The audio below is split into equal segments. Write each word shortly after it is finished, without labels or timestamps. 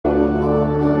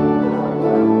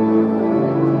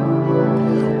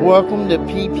Welcome to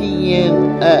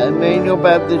PPN at Emmanuel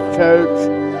Baptist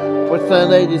Church for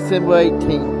Sunday, December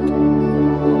 18th.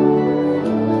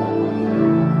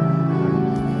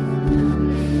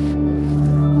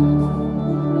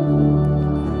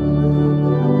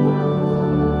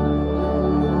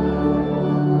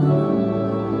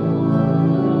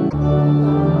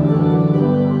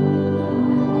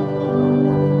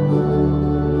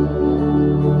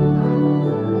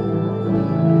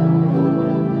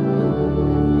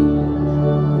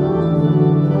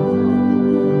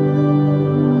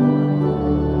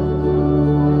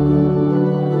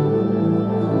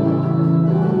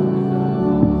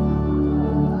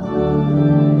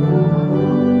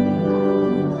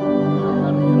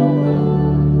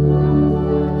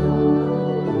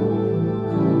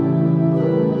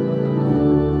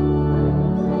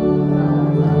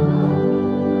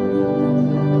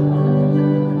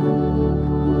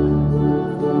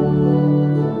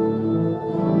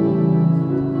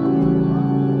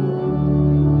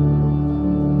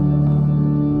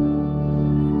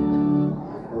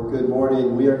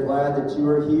 You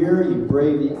are here. You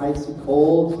braved the icy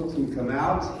cold to come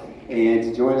out and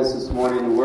to join us this morning.